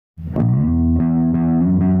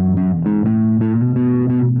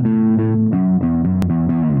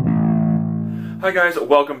Hi guys,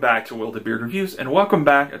 welcome back to WildeBeard Reviews, and welcome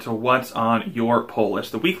back to What's on Your Pull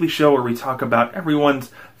List, the weekly show where we talk about everyone's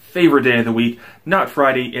favorite day of the week. Not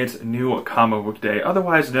Friday, it's New Comic Book Day,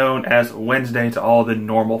 otherwise known as Wednesday to all the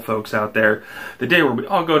normal folks out there. The day where we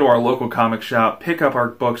all go to our local comic shop, pick up our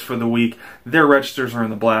books for the week, their registers are in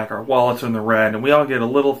the black, our wallets are in the red, and we all get a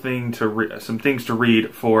little thing to some things to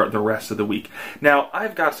read for the rest of the week. Now,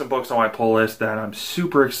 I've got some books on my pull list that I'm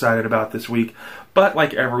super excited about this week, but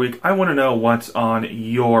like every week, I want to know what's on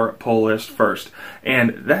your pull list first.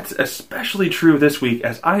 And that's especially true this week,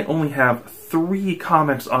 as I only have 3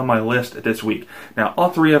 comics on my list this week. Now, all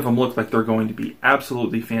 3 of them look like they're going to be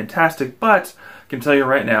absolutely fantastic, but I can tell you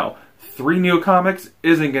right now, 3 new comics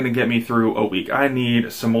isn't going to get me through a week. I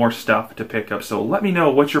need some more stuff to pick up. So let me know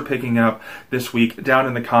what you're picking up this week down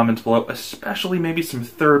in the comments below, especially maybe some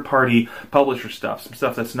third-party publisher stuff, some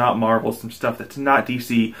stuff that's not Marvel, some stuff that's not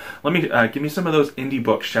DC. Let me give me some of those indie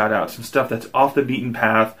book shout-outs, some stuff that's off the beaten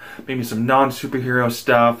path, maybe some non-superhero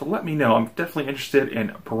stuff. Let me know. I'm definitely interested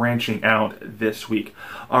in branching out this week.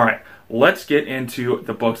 All right. Let's get into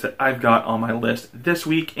the books that I've got on my list this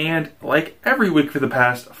week, and like every week for the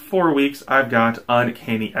past 4 weeks, I've got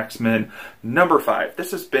Uncanny X-Men number 5.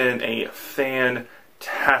 This has been a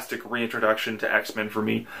fantastic reintroduction to X-Men for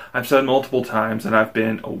me. I've said multiple times that I've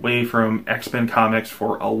been away from X-Men comics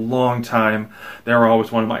for a long time. They're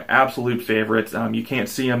always one of my absolute favorites. You can't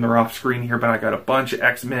see them, they're off screen here, but I got a bunch of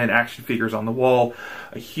X-Men action figures on the wall.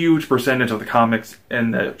 A huge percentage of the comics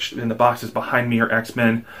in the boxes behind me are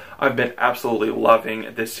X-Men. I've been absolutely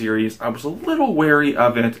loving this series. I was a little wary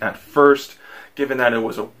of it at first, given that it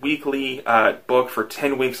was a weekly book for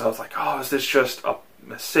 10 weeks. I was like, oh, is this just a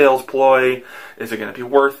sales ploy? Is it going to be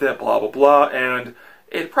worth it? Blah, blah, blah. And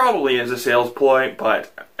it probably is a sales ploy,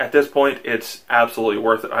 but at this point, it's absolutely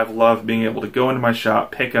worth it. I've loved being able to go into my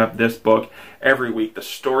shop, pick up this book every week. The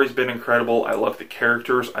story's been incredible. I love the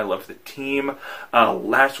characters. I love the team.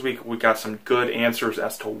 Last week, we got some good answers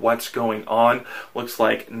as to what's going on. Looks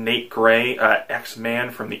like Nate Gray, X-Man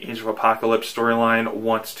from the Age of Apocalypse storyline,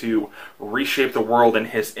 wants to reshape the world in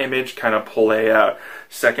his image, kind of pull a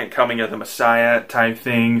second coming of the Messiah type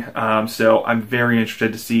thing. So I'm very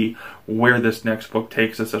interested to see where this next book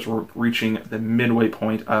takes us as we're reaching the midway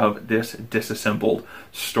point of this disassembled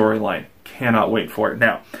storyline. Cannot wait for it.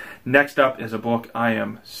 Now, next up is a book I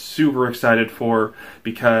am super excited for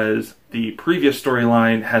because the previous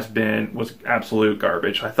storyline was absolute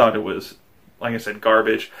garbage. I thought it was, like I said,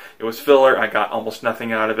 garbage. It was filler. I got almost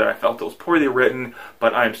nothing out of it. I felt it was poorly written,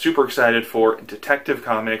 but I'm super excited for Detective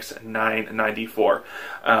Comics 994.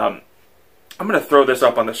 I'm going to throw this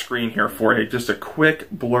up on the screen here for you, just a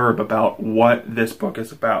quick blurb about what this book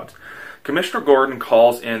is about. Commissioner Gordon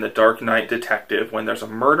calls in the Dark Knight detective when there's a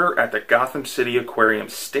murder at the Gotham City Aquarium,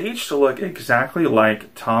 staged to look exactly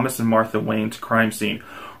like Thomas and Martha Wayne's crime scene,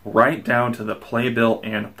 right down to the playbill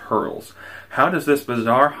and pearls. How does this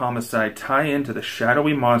bizarre homicide tie into the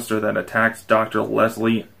shadowy monster that attacks Dr.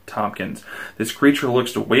 Leslie Tompkins? This creature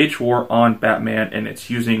looks to wage war on Batman, and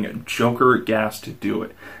it's using Joker gas to do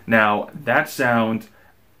it. Now, that sounds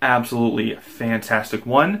absolutely fantastic.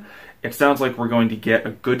 One, it sounds like we're going to get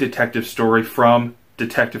a good detective story from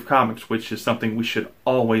Detective Comics, which is something we should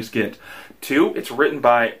always get. 2, it's written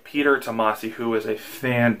by Peter Tomasi, who is a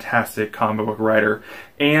fantastic comic book writer,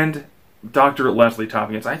 and Dr. Leslie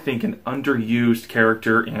Tompkins, I think an underused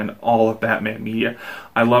character in all of Batman media.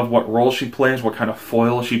 I love what role she plays, what kind of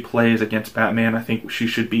foil she plays against Batman. I think she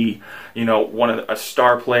should be, a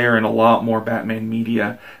star player in a lot more Batman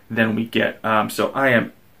media than we get. So I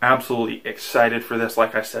am absolutely excited for this.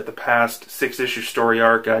 Like I said, the past 6-issue story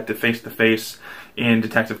arc, to Face to Face in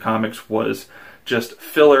Detective Comics, was just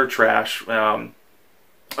filler trash. I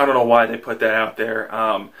don't know why they put that out there.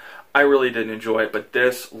 I really didn't enjoy it, but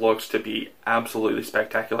this looks to be absolutely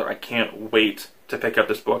spectacular. I can't wait to pick up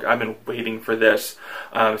this book. I've been waiting for this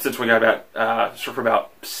since we got for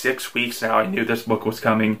about 6 weeks now. I knew this book was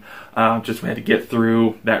coming. Just we had to get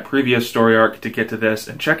through that previous story arc to get to this.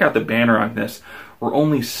 And check out the banner on this. We're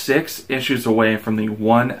only 6 issues away from the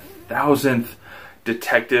 1000th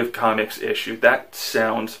Detective Comics issue. That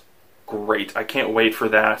sounds great. I can't wait for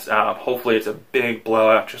that. Hopefully it's a big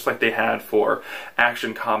blowout, just like they had for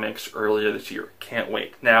Action Comics earlier this year. Can't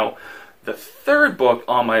wait. Now, the third book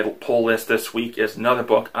on my pull list this week is another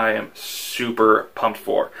book I am super pumped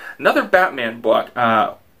for. Another Batman book,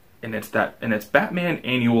 and it's Batman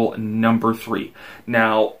Annual number 3.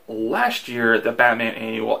 Now, last year, the Batman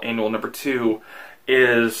Annual number 2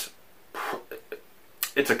 it's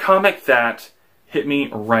a comic that hit me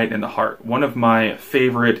right in the heart. One of my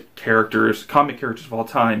favorite comic characters of all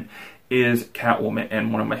time, is Catwoman,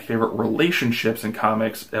 and one of my favorite relationships in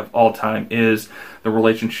comics of all time is the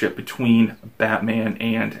relationship between Batman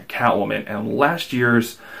and Catwoman. And last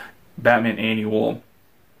year's Batman Annual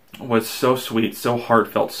was so sweet, so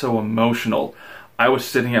heartfelt, so emotional. I was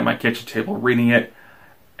sitting at my kitchen table reading it,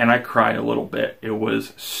 and I cried a little bit. It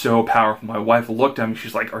was so powerful. My wife looked at me,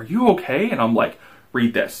 she's like, "Are you okay?" And I'm like,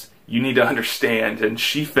 "Read this. You need to understand." And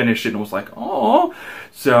she finished it and was like, "Oh."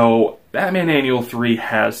 So Batman Annual 3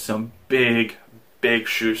 has some big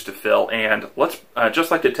shoes to fill. And let's,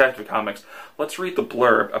 just like Detective Comics, let's read the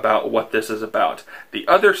blurb about what this is about. The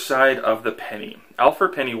other side of the penny.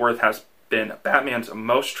 Alfred Pennyworth has been Batman's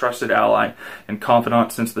most trusted ally and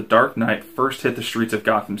confidant since the Dark Knight first hit the streets of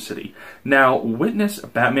Gotham City. Now, witness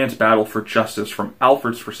Batman's battle for justice from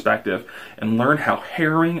Alfred's perspective and learn how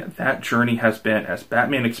harrowing that journey has been as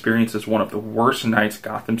Batman experiences one of the worst nights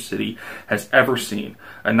Gotham City has ever seen.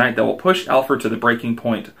 A night that will push Alfred to the breaking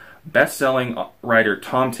point. Best-selling writer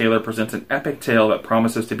Tom Taylor presents an epic tale that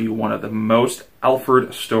promises to be one of the most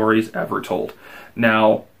Alfred stories ever told.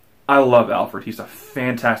 Now, I love Alfred. He's a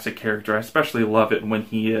fantastic character. I especially love it when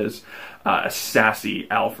he is a sassy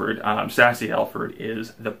Alfred. Sassy Alfred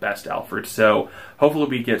is the best Alfred. So hopefully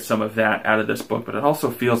we get some of that out of this book, but it also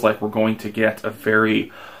feels like we're going to get a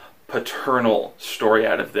very paternal story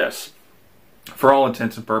out of this. For all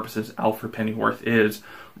intents and purposes, Alfred Pennyworth is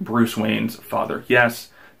Bruce Wayne's father.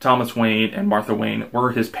 Yes, Thomas Wayne and Martha Wayne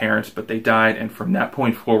were his parents, but they died, and from that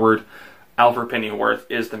point forward, Alfred Pennyworth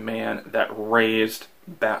is the man that raised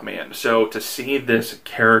Batman. So to see this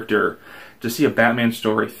character, to see a Batman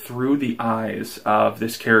story through the eyes of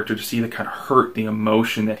this character, to see the kind of hurt, the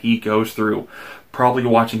emotion that he goes through, probably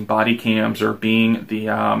watching body cams or being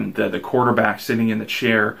the quarterback sitting in the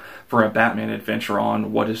chair for a Batman adventure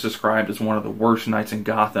on what is described as one of the worst nights in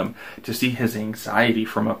Gotham, to see his anxiety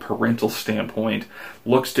from a parental standpoint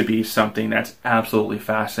looks to be something that's absolutely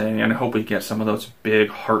fascinating. And I hope we get some of those big,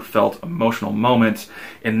 heartfelt, emotional moments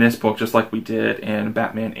in this book, just like we did in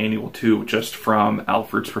Batman Annual 2, just from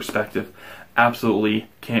Alfred's perspective. Absolutely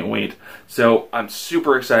can't wait. So I'm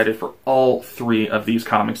super excited for all three of these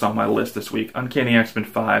comics on my list this week. Uncanny X-Men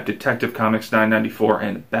 5, Detective Comics 994,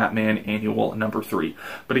 and Batman Annual number 3.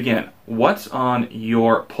 But again, what's on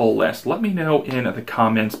your pull list? Let me know in the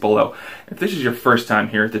comments below. If this is your first time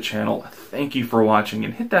here at the channel, thank you for watching,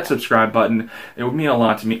 and hit that subscribe button. It would mean a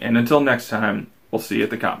lot to me. And until next time, we'll see you at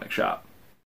the comic shop.